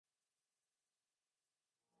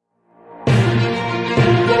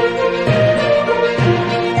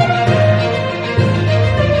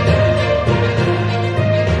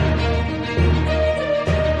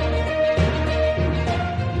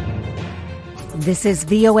This is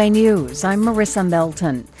VOA News. I'm Marissa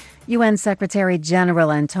Melton. UN Secretary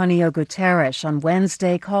General Antonio Guterres on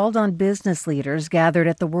Wednesday called on business leaders gathered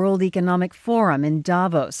at the World Economic Forum in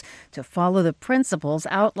Davos to follow the principles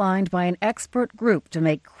outlined by an expert group to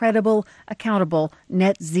make credible, accountable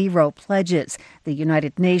net zero pledges. The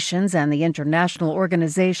United Nations and the International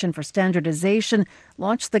Organization for Standardization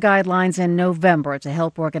launched the guidelines in November to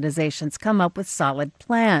help organizations come up with solid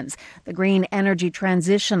plans. The green energy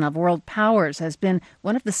transition of world powers has been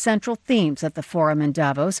one of the central themes at the forum in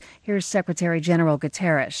Davos. Here's Secretary General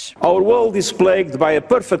Guterres. Our world is plagued by a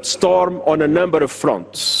perfect storm on a number of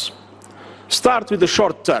fronts. Start with the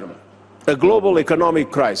short term, a global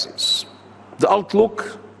economic crisis. The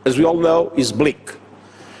outlook, as we all know, is bleak.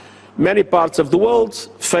 Many parts of the world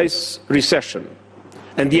face recession,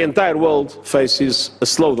 and the entire world faces a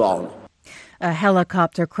slowdown. A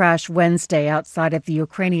helicopter crash Wednesday outside of the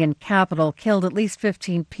Ukrainian capital killed at least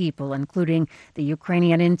 15 people, including the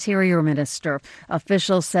Ukrainian Interior Minister.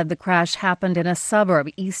 Officials said the crash happened in a suburb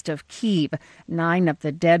east of Kyiv. 9 of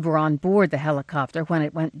the dead were on board the helicopter when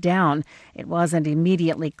it went down. It wasn't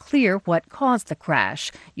immediately clear what caused the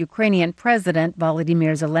crash. Ukrainian President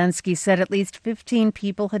Volodymyr Zelensky said at least 15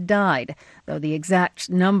 people had died. Though the exact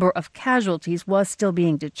number of casualties was still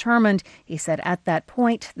being determined, he said at that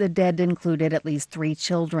point the dead included at least 3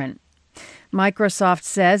 children. Microsoft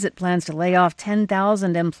says it plans to lay off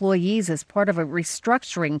 10,000 employees as part of a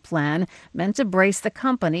restructuring plan meant to brace the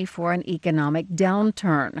company for an economic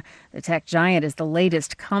downturn. The tech giant is the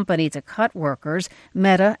latest company to cut workers.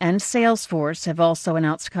 Meta and Salesforce have also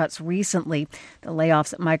announced cuts recently. The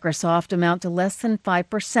layoffs at Microsoft amount to less than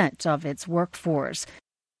 5% of its workforce.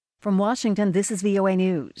 From Washington, this is VOA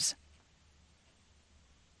News.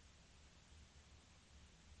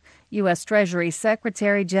 U.S. Treasury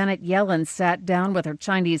Secretary Janet Yellen sat down with her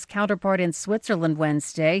Chinese counterpart in Switzerland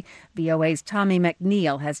Wednesday. VOA's Tommy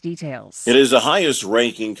McNeil has details. It is the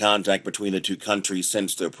highest-ranking contact between the two countries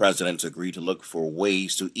since the presidents agreed to look for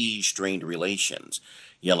ways to ease strained relations.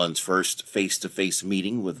 Yellen's first face-to-face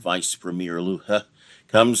meeting with Vice Premier Liu He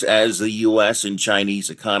comes as the U.S. and Chinese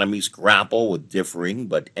economies grapple with differing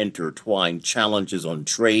but intertwined challenges on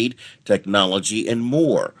trade, technology, and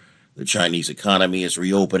more. The Chinese economy is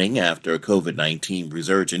reopening after a COVID-19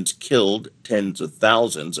 resurgence killed tens of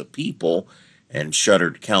thousands of people and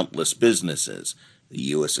shuttered countless businesses. The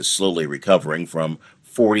U.S. is slowly recovering from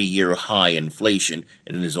 40-year high inflation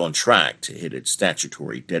and is on track to hit its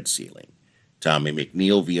statutory debt ceiling. Tommy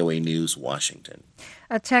McNeil, VOA News, Washington.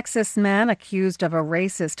 A Texas man accused of a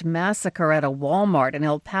racist massacre at a Walmart in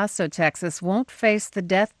El Paso, Texas, won't face the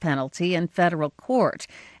death penalty in federal court.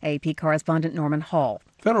 AP correspondent Norman Hall.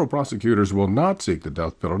 Federal prosecutors will not seek the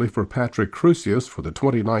death penalty for Patrick Crusius for the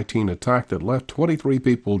 2019 attack that left 23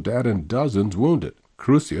 people dead and dozens wounded.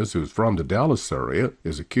 Crusius, who's from the Dallas area,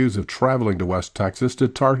 is accused of traveling to West Texas to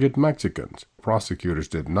target Mexicans. Prosecutors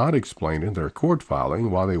did not explain in their court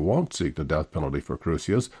filing why they won't seek the death penalty for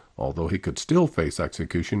Crusius, although he could still face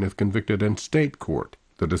execution if convicted in state court.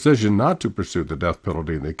 The decision not to pursue the death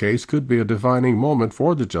penalty in the case could be a defining moment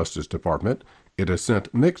for the Justice Department. It has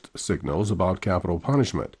sent mixed signals about capital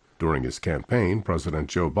punishment. During his campaign, President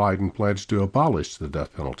Joe Biden pledged to abolish the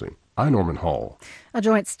death penalty. I'm Norman Hall. A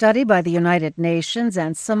joint study by the United Nations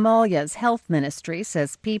and Somalia's health ministry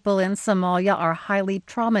says people in Somalia are highly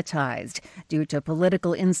traumatized due to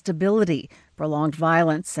political instability, prolonged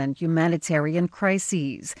violence, and humanitarian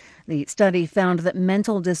crises. The study found that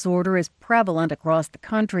mental disorder is prevalent across the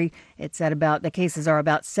country. It said the cases are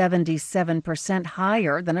about 77%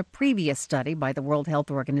 higher than a previous study by the World Health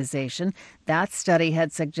Organization. That study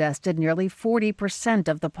had suggested nearly 40%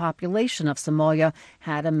 of the population of Somalia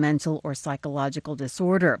had a mental or psychological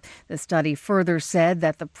disorder. The study further said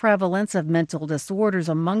that the prevalence of mental disorders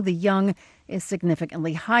among the young is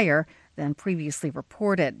significantly higher than previously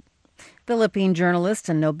reported. Philippine journalist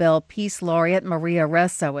and Nobel Peace Laureate Maria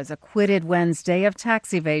Ressa was acquitted Wednesday of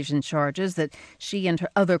tax evasion charges that she and her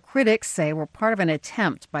other critics say were part of an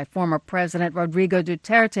attempt by former President Rodrigo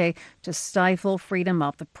Duterte to stifle freedom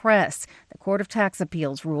of the press. The Court of Tax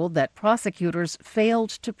Appeals ruled that prosecutors failed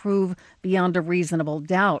to prove beyond a reasonable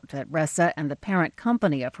doubt that Ressa and the parent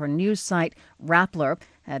company of her news site, Rappler,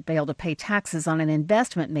 had failed to pay taxes on an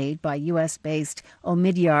investment made by U.S.-based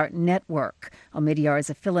Omidyar Network. Omidyar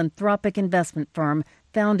is a philanthropic investment firm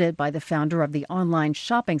founded by the founder of the online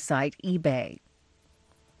shopping site eBay.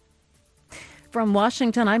 From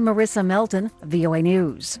Washington, I'm Marissa Melton, VOA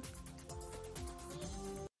News.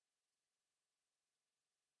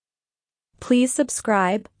 Please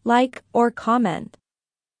subscribe, like, or comment.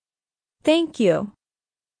 Thank you.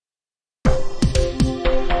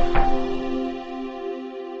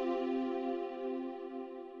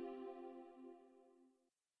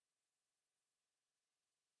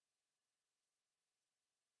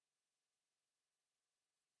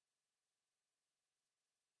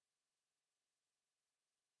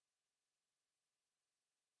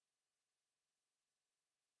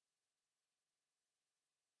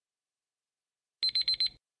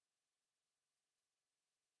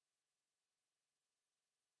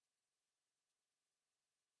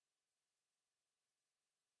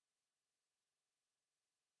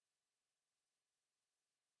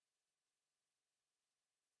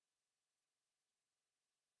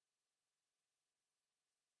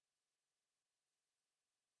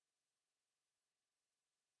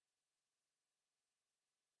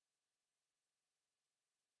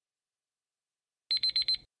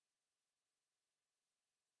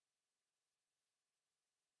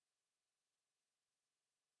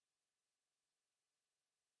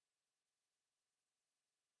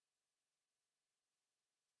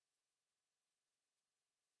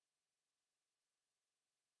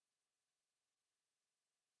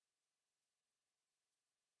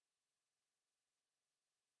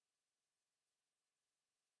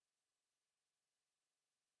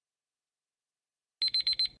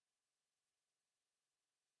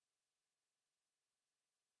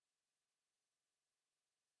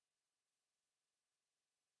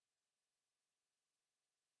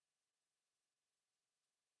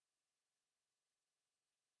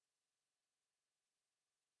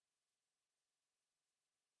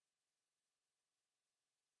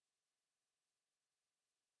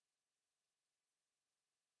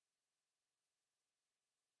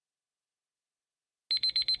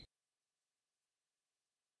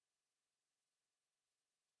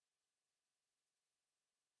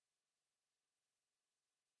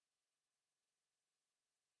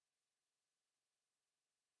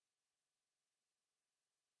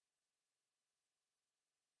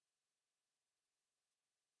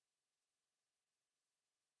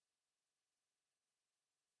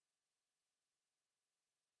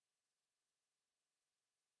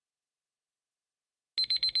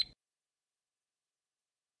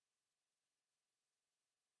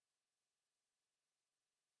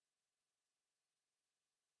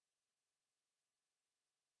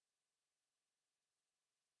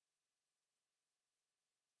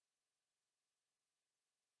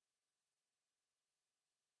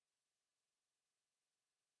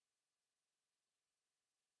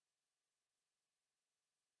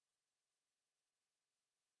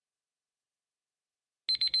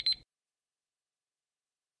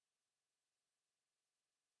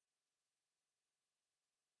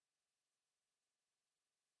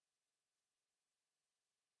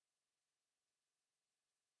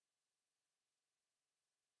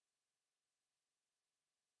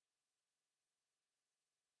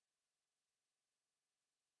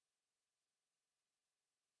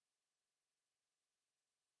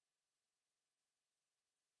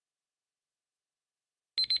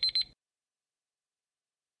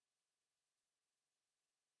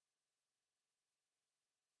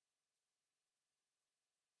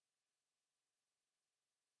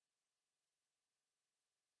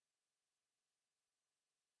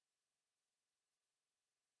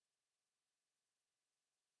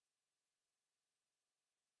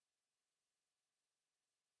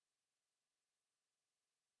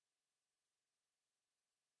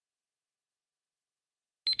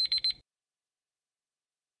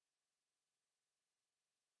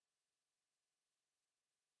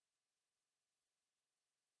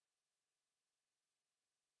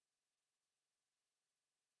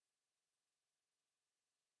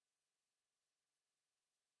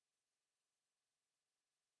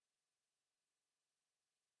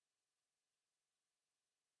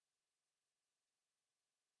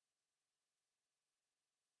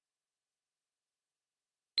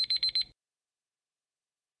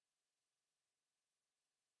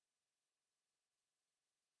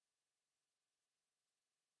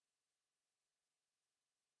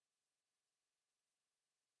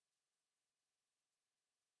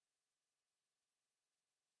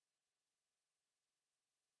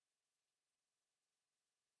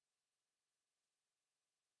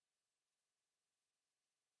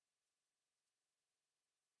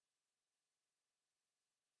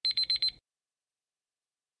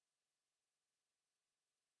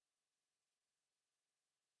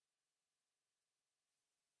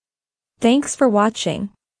 Thanks for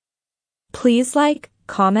watching. Please like,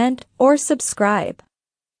 comment, or subscribe.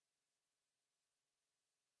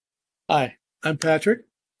 Hi, I'm Patrick.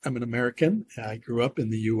 I'm an American. I grew up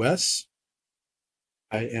in the U.S.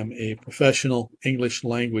 I am a professional English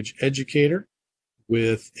language educator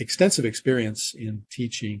with extensive experience in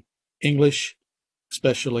teaching English,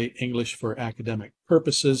 especially English for academic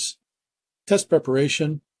purposes, test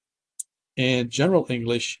preparation, and general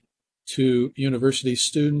English to university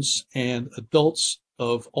students and adults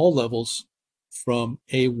of all levels from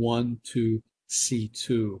A1 to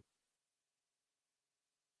C2.